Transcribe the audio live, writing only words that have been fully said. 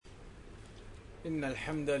إن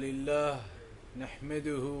الحمد لله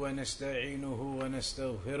نحمده ونستعينه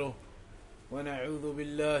ونستغفره ونعوذ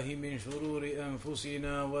بالله من شرور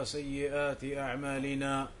أنفسنا وسيئات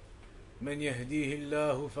أعمالنا من يهديه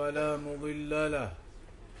الله فلا مضل له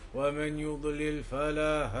ومن يضلل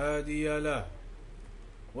فلا هادي له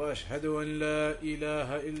وأشهد أن لا إله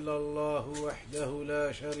إلا الله وحده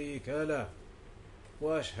لا شريك له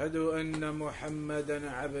وأشهد أن محمدا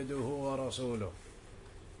عبده ورسوله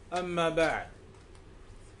أما بعد.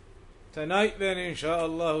 Tonight then,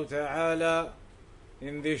 insha'Allah ta'ala,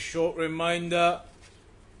 in this short reminder,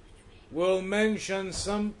 we'll mention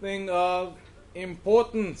something of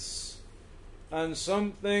importance and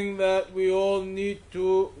something that we all need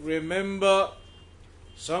to remember,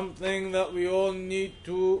 something that we all need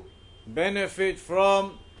to benefit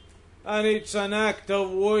from, and it's an act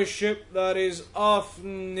of worship that is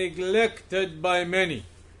often neglected by many,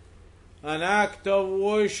 an act of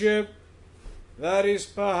worship that is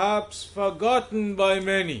perhaps forgotten by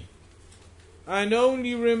many and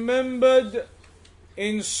only remembered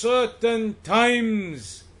in certain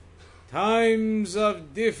times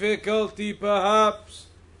of difficulty, perhaps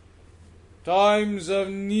times of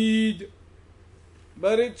need.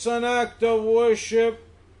 But it's an act of worship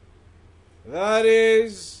that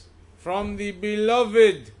is from the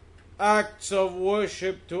beloved acts of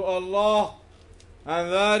worship to Allah,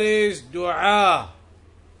 and that is dua.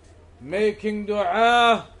 Making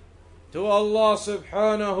dua to Allah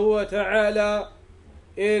subhanahu wa ta'ala,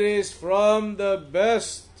 it is from the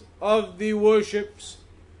best of the worships.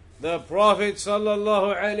 The Prophet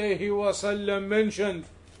sallallahu alayhi wa sallam mentioned,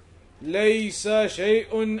 لَيْسَ شَيْءٌ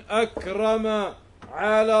أَكْرَمَ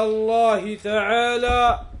عَلَى اللَّهِ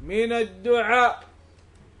تَعَالَى مِنَ الدُّعَاءِ.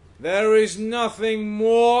 There is nothing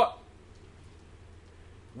more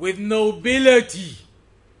with nobility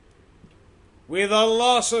with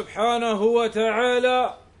Allah subhanahu wa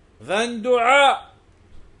ta'ala than dua.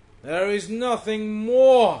 There is nothing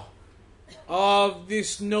more of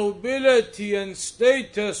this nobility and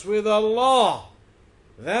status with Allah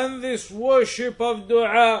than this worship of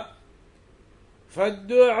dua.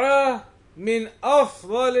 فالدعاء من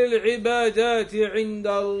أفضل العبادات عند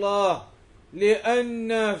الله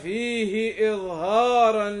لأن فيه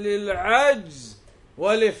إظهارا للعجز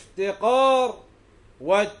والافتقار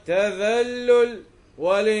والتذلل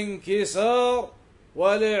والانكسار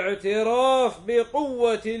والاعتراف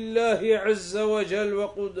بقوة الله عز وجل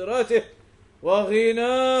وقدرته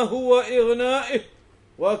وغناه وإغنائه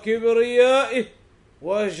وكبريائه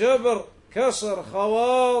وجبر كسر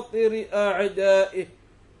خواطر أعدائه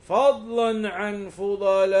فضلا عن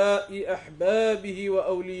فضلاء أحبابه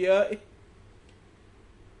وأوليائه.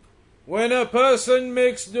 When a person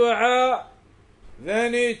makes dua,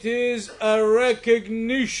 then it is a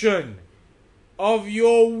recognition of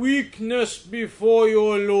your weakness before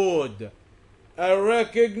your Lord, a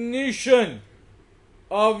recognition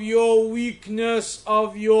of your weakness,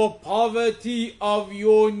 of your poverty, of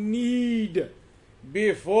your need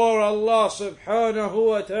before Allah subhanahu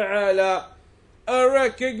wa ta'ala, a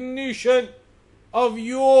recognition of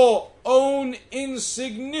your own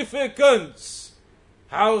insignificance,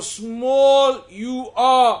 how small you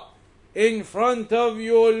are in front of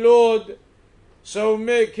your Lord. So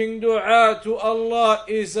making dua to Allah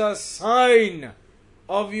is a sign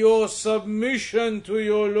of your submission to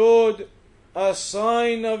your Lord, a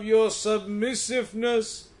sign of your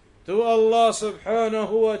submissiveness to Allah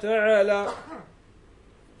subhanahu wa ta'ala.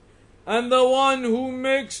 And the one who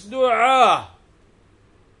makes dua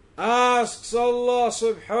asks Allah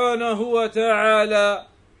subhanahu wa ta'ala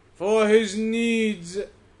for his needs,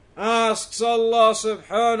 asks Allah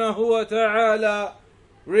subhanahu wa ta'ala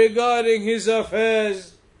regarding his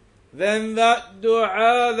affairs, then that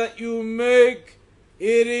dua that you make,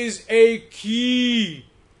 it is a key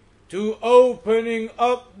to opening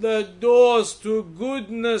up the doors to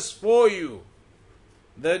goodness for you.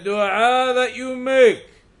 The dua that you make,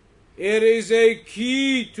 it is a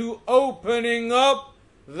key to opening up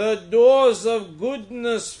the doors of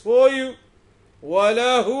goodness for you.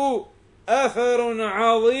 وَلَهُ أثر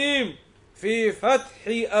عظيم في فتح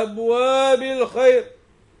أبواب الخير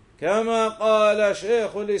كما قال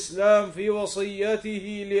شيخ الإسلام في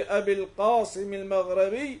وصيته لأبي القاسم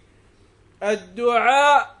المغربي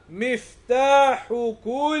الدعاء مفتاح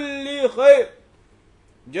كل خير.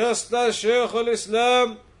 Just as Shaykh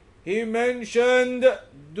al-Islam, he mentioned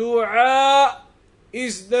dua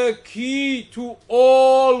is the key to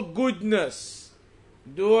all goodness.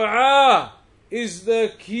 Dua is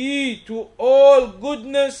the key to all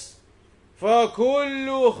goodness.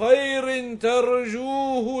 فَكُلُّ خَيْرٍ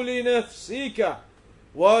تَرْجُوهُ لِنَفْسِكَ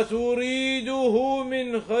وتريده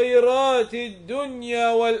من خيرات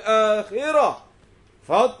الدنيا والآخرة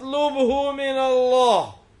فاطلبه من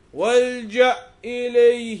الله والجأ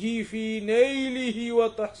إليه في نيله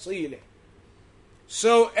وتحصيله.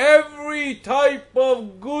 So every type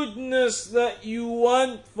of goodness that you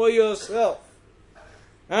want for yourself,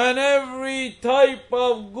 and every type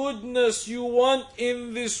of goodness you want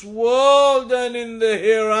in this world and in the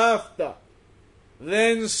hereafter,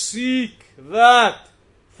 then seek that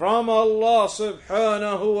from Allah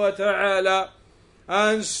subhanahu wa ta'ala,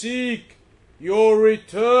 and seek your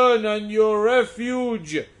return and your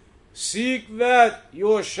refuge. Seek that,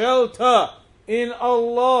 your shelter, in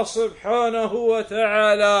Allah subhanahu wa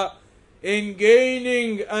ta'ala, in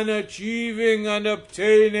gaining and achieving and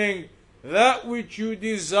obtaining that which you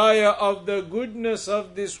desire of the goodness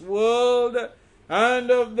of this world and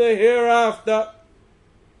of the hereafter.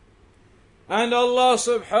 And Allah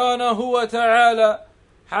subhanahu wa ta'ala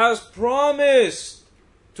has promised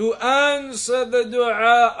to answer the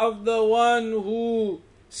dua of the one who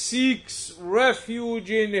seeks refuge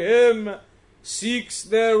in Him, seeks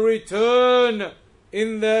their return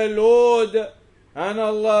in their Lord. And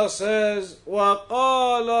Allah says,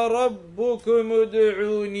 وَقَالَ رَبُّكُمُ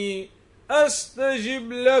ادْعُونِي أَسْتَجِبْ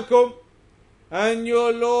لَكُمْ. And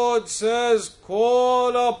your Lord says,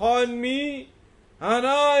 call upon me and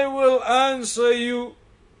I will answer you.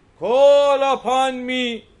 Call upon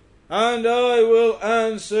me and I will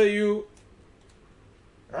answer you.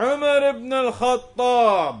 Umar ibn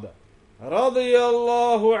al-Khattab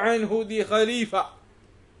radiyallahu anhu, the Khalifa,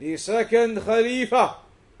 the second Khalifa,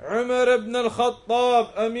 Umar ibn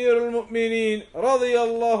al-Khattab, Amir al-Mu'mineen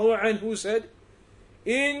radiyallahu anhu, said,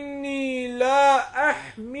 إني لا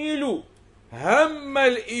أحمل هم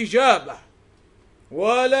الإجابة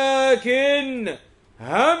ولكن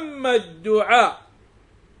هم الدعاء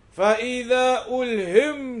فإذا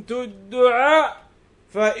ألهمت الدعاء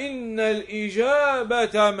فإن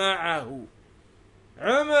الإجابة معه.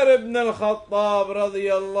 Umar ibn al-Khattab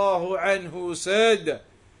radiyallahu anhu said,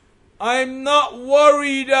 I'm not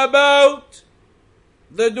worried about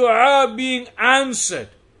the dua being answered.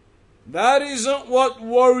 That isn't what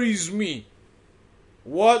worries me.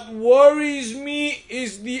 What worries me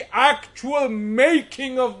is the actual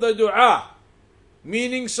making of the dua.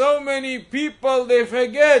 Meaning so many people, they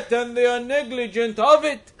forget and they are negligent of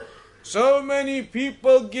it. So many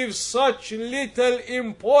people give such little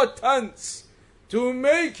importance to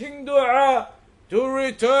making dua, to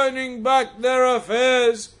returning back their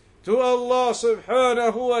affairs to Allah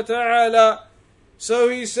subhanahu wa ta'ala. So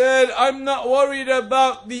he said, I'm not worried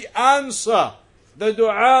about the answer, the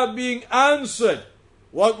dua being answered.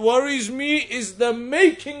 What worries me is the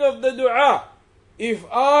making of the dua. If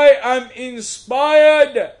I am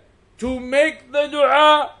inspired to make the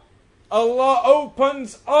dua, Allah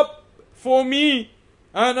opens up for me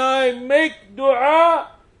and I make dua,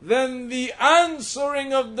 then the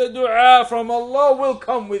answering of the dua from Allah will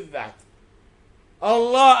come with that.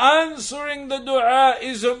 Allah answering the dua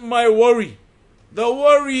isn't my worry. The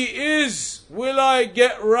worry is, will I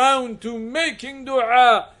get round to making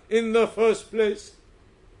dua in the first place?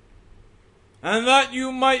 And that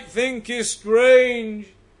you might think is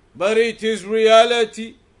strange, but it is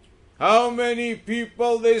reality. How many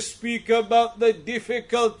people they speak about the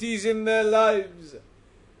difficulties in their lives.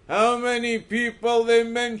 How many people they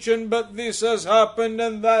mention, but this has happened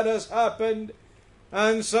and that has happened.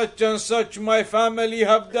 And such my family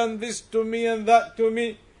have done this to me and that to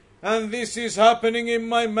me. And this is happening in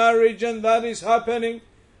my marriage and that is happening.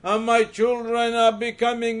 And my children are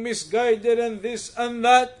becoming misguided and this and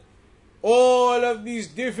that. All of these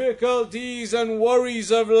difficulties and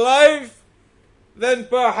worries of life, then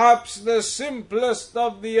perhaps the simplest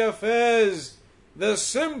of the affairs, the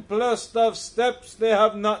simplest of steps they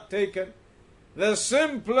have not taken, the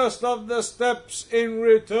simplest of the steps in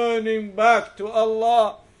returning back to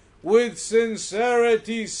Allah with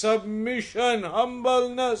sincerity, submission,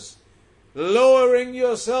 humbleness, lowering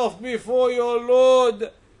yourself before your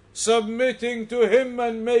Lord, submitting to Him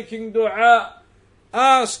and making dua,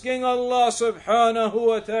 asking Allah subhanahu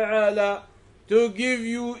wa ta'ala to give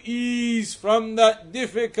you ease from that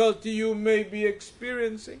difficulty you may be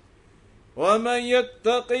experiencing. وَمَنْ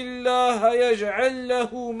يَتَّقِ اللَّهَ يَجْعَلْ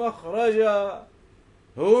لَهُ مَخْرَجًا.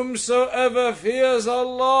 Whomsoever fears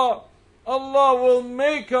Allah, Allah will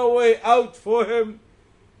make a way out for him.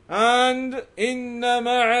 And إِنَّ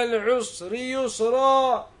مَعَ الْعُسْرِ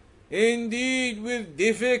يُسْرًا. Indeed, with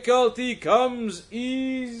difficulty comes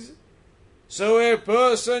ease. So a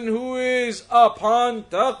person who is upon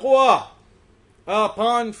taqwa,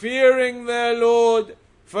 upon fearing their Lord,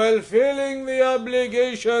 fulfilling the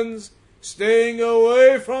obligations, staying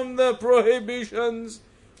away from the prohibitions,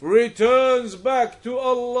 returns back to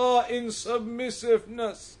Allah in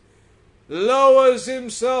submissiveness, lowers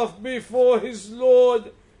himself before his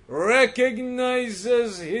Lord,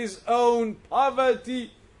 recognizes his own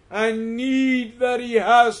poverty and need that he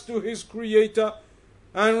has to his Creator,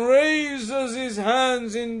 and raises his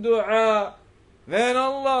hands in dua, then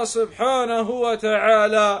Allah subhanahu wa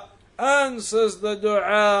ta'ala answers the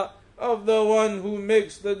dua of the one who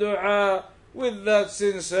makes the dua with that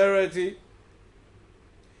sincerity.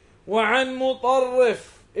 وعن مطرف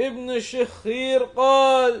ابن شخير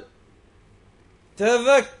قال: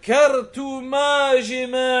 تذكرت ما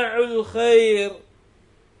جماع الخير.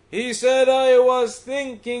 He said, I was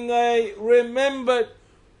thinking, I remembered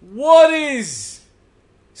what is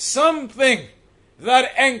something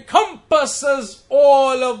that encompasses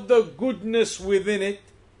all of the goodness within it.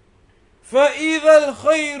 فَإِذَا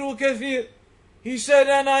الْخَيْرُ كَثِيرٌ. He said,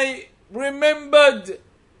 and I remembered,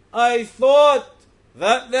 I thought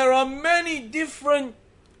that there are many different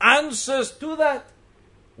answers to that.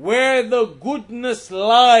 Where the goodness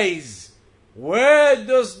lies. Where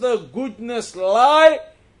does the goodness lie?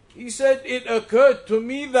 He said, it occurred to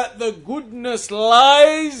me that the goodness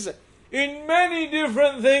lies in many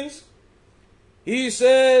different things. He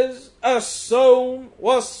says, as-sawm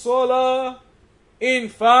was-salah, in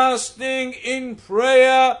fasting, in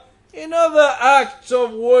prayer, in other acts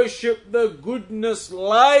of worship, the goodness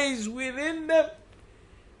lies within them.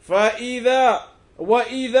 فَإِذَا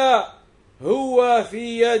وَإِذَا هُوَ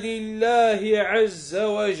فِي يَدِ اللَّهِ عَزَّ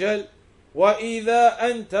وَجَلَّ وَإِذَا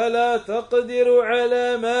أَنْتَ لَا تَقْدِرُ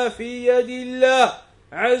عَلَى مَا فِي يَدِ اللَّهِ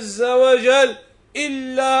عَزَّ وَجَلَّ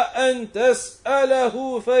إِلَّا أَنْ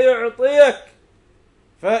تَسْأَلَهُ فَيُعْطِيَكَ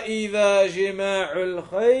فَإِذَا جِمَاعُ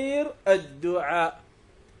الْخَيْرِ الدُّعَاء.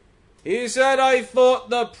 He said, I thought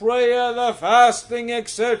the prayer, the fasting,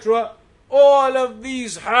 etc., all of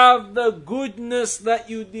these have the goodness that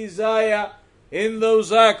you desire in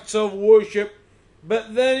those acts of worship.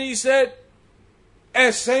 But then he said,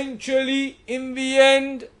 essentially, in the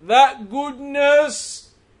end, that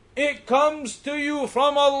goodness, it comes to you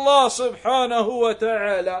from Allah subhanahu wa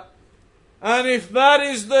ta'ala. And if that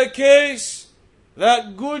is the case,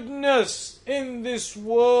 that goodness in this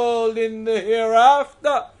world, in the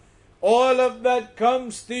hereafter, all of that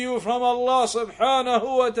comes to you from Allah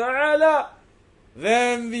subhanahu wa ta'ala,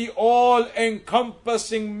 then the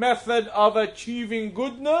all-encompassing method of achieving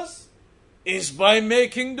goodness is by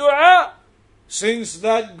making dua, since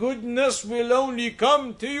that goodness will only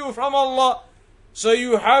come to you from Allah. So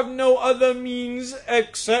you have no other means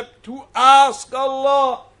except to ask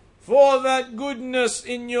Allah for that goodness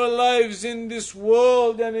in your lives in this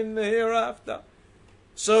world and in the hereafter.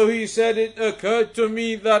 So he said, it occurred to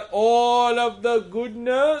me that all of the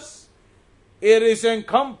goodness, it is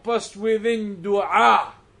encompassed within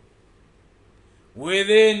dua,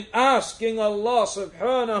 within asking Allah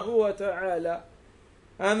subhanahu wa ta'ala.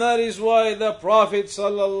 And that is why the Prophet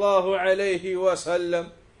sallallahu alayhi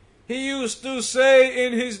wasallam, he used to say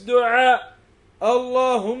in his dua,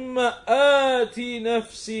 Allahumma ati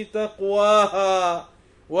nafsi taqwaha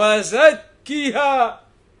wa zakkiha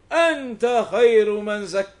anta khayru man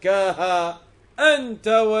zakkaha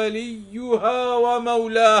anta waliyuha wa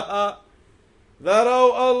mawlaha. That,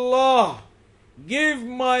 O Allah, give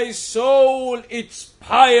my soul its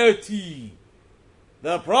piety.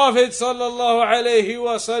 The Prophet sallallahu alayhi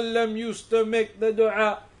wasallam used to make the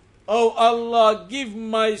dua, O Allah, give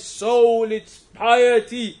my soul its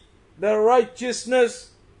piety, the righteousness,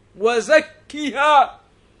 وَزَكِّهَا,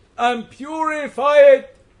 and purify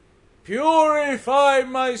it. Purify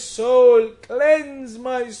my soul, cleanse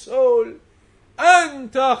my soul.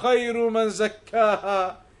 أَنْتَ خَيْرُ مَنْ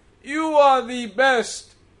زَكَّاهَا. You are the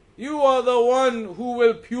best. You are the one who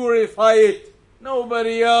will purify it.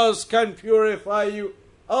 Nobody else can purify you.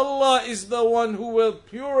 Allah is the one who will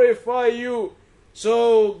purify you.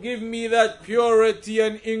 So give me that purity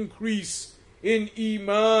and increase in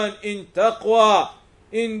iman, in taqwa.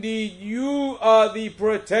 Indeed, you are the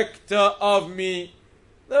protector of me.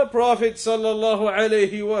 The Prophet sallallahu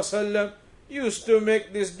alaihi wasallam used to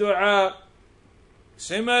make this dua.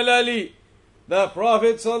 Similarly, the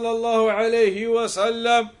Prophet sallallahu alaihi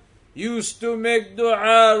wasallam used to make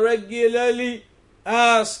dua regularly,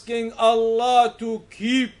 asking Allah to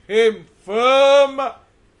keep him firm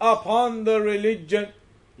upon the religion.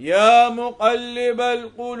 Ya muqallib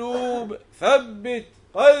al-qulub, thabbit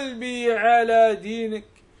qalbi ala dinik.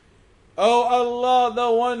 O Allah,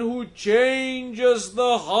 the one who changes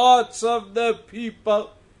the hearts of the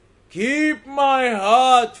people, keep my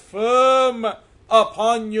heart firm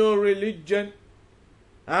upon your religion.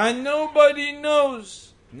 And nobody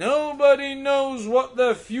knows Nobody knows what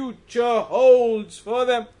the future holds for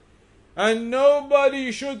them. And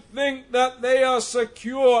nobody should think that they are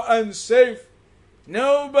secure and safe.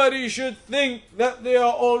 Nobody should think that they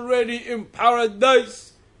are already in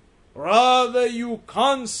paradise. Rather, you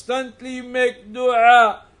constantly make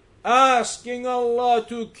dua, asking Allah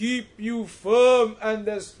to keep you firm and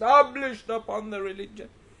established upon the religion.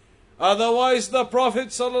 Otherwise, the Prophet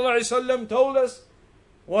ﷺ told us,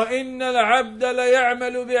 وَإِنَّ الْعَبْدَ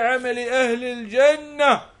لَيَعْمَلُ بِعَمَلِ أَهْلِ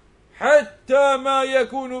الْجَنَّةِ حتى ما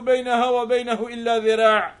يكون بينها وبينه إلا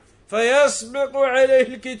ذراع فيسبق عليه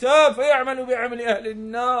الكتاب فيعمل بعمل أهل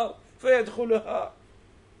النار فيدخلها.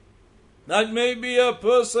 That may be a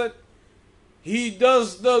person, he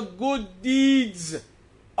does the good deeds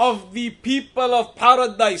of the people of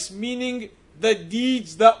paradise, meaning the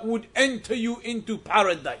deeds that would enter you into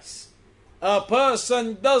paradise. A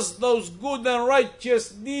person does those good and righteous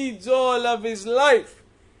deeds all of his life,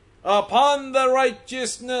 upon the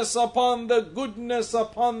righteousness, upon the goodness,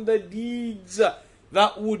 upon the deeds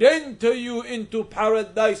that would enter you into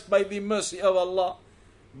paradise by the mercy of Allah.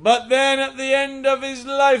 But then at the end of his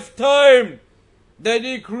lifetime, the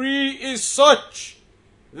decree is such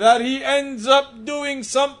that he ends up doing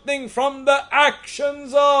something from the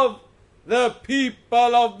actions of the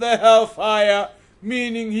people of the hellfire,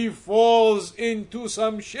 meaning he falls into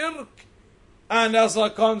some shirk, and as a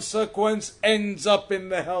consequence ends up in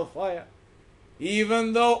the hellfire.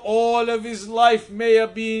 Even though all of his life may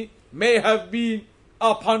have been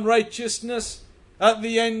upon righteousness, at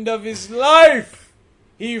the end of his life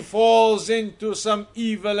he falls into some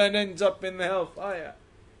evil and ends up in the hellfire.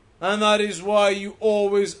 And that is why you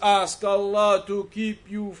always ask Allah to keep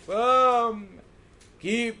you firm,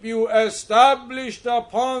 keep you established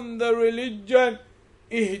upon the religion.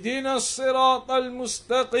 Ihdina as-sirat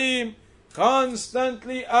al-mustaqim.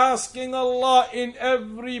 Constantly asking Allah in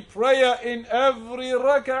every prayer, in every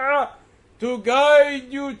rak'ah, to guide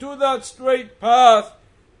you to that straight path,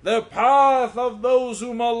 the path of those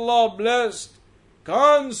whom Allah blessed.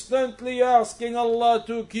 Constantly asking Allah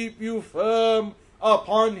to keep you firm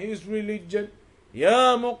upon His religion.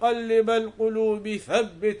 Ya muqallib al-qulubi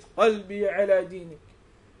thabbit qalbi ala dinik.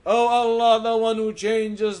 O Allah, the one who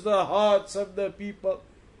changes the hearts of the people,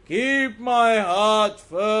 keep my heart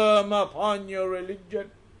firm upon your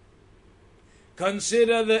religion.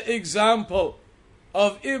 Consider the example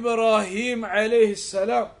of Ibrahim alayhi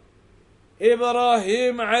salam.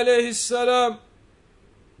 Ibrahim alayhi salam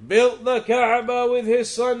built the Kaaba with his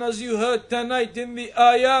son, as you heard tonight in the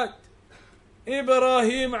ayat.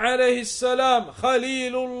 Ibrahim alayhi salam,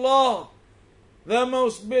 Khalilullah, the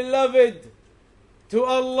most beloved to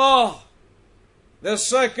Allah, the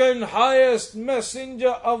second highest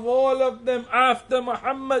messenger of all of them after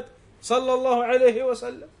Muhammad sallallahu alayhi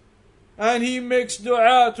wasallam. And he makes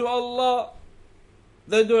dua to Allah.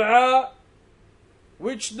 The dua,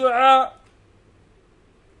 which dua?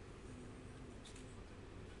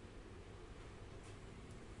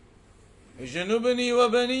 جنبني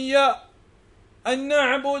وبني أن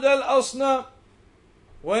نعبد الأصنام.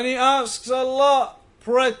 When he asks Allah,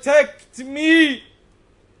 protect me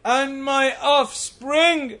and my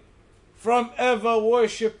offspring from ever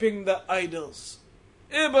worshipping the idols.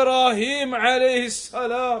 Ibrahim alayhi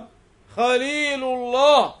salam,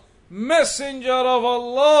 Khalilullah, messenger of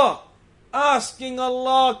Allah, asking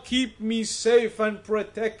Allah, keep me safe and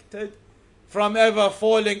protected from ever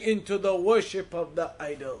falling into the worship of the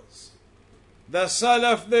idols. The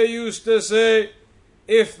Salaf, they used to say,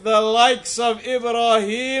 if the likes of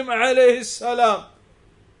Ibrahim alayhi salam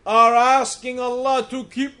are asking Allah to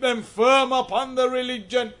keep them firm upon the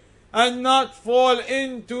religion and not fall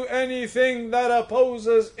into anything that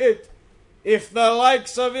opposes it, if the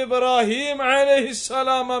likes of Ibrahim alayhi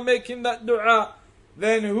salam are making that dua,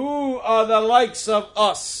 then who are the likes of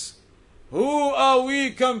us? Who are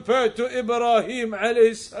we compared to Ibrahim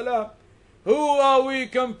alayhi salam? Who are we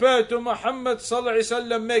compared to Muhammad sallallahu alayhi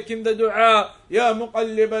wasallam making the dua, Ya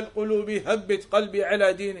muqallib al-qulubi thabbit qalbi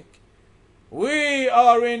ala dinik? We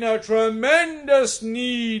are in a tremendous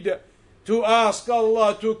need to ask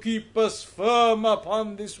Allah to keep us firm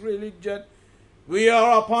upon this religion. We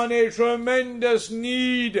are upon a tremendous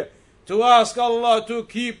need to ask Allah to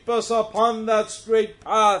keep us upon that straight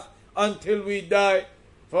path until we die.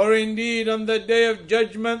 For indeed on the day of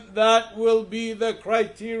judgment, that will be the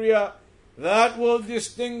criteria that will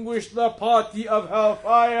distinguish the party of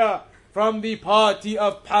hellfire from the party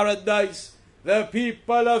of paradise, the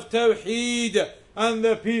people of Tawheed and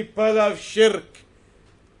the people of Shirk.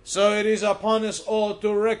 So it is upon us all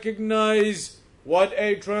to recognize what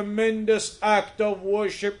a tremendous act of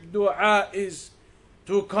worship dua is.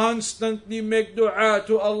 to constantly make dua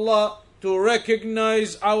to Allah, to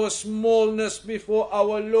recognize our smallness before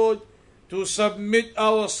our Lord, to submit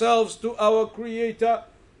ourselves to our Creator,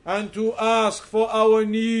 and to ask for our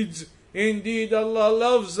needs. Indeed, Allah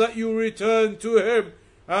loves that you return to Him,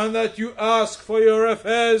 and that you ask for your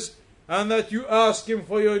affairs, and that you ask Him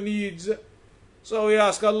for your needs. So we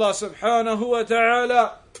ask Allah subhanahu wa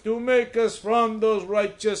ta'ala to make us from those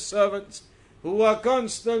righteous servants who are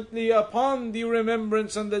constantly upon the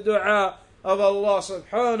remembrance and the dua of Allah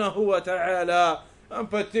subhanahu wa ta'ala. And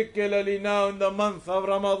particularly now in the month of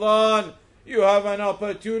Ramadan, you have an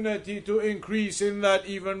opportunity to increase in that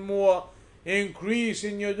even more. Increase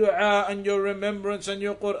in your dua and your remembrance and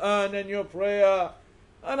your Quran and your prayer.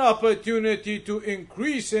 An opportunity to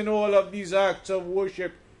increase in all of these acts of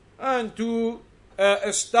worship and to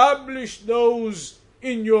establish those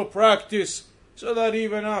in your practice, so that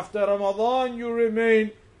even after Ramadan you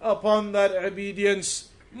remain upon that obedience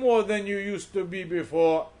more than you used to be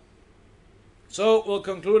before. So we'll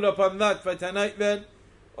conclude upon that for tonight then.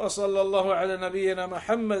 وصلى الله على نبينا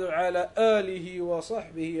محمد وعلى آله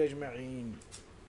وصحبه أجمعين.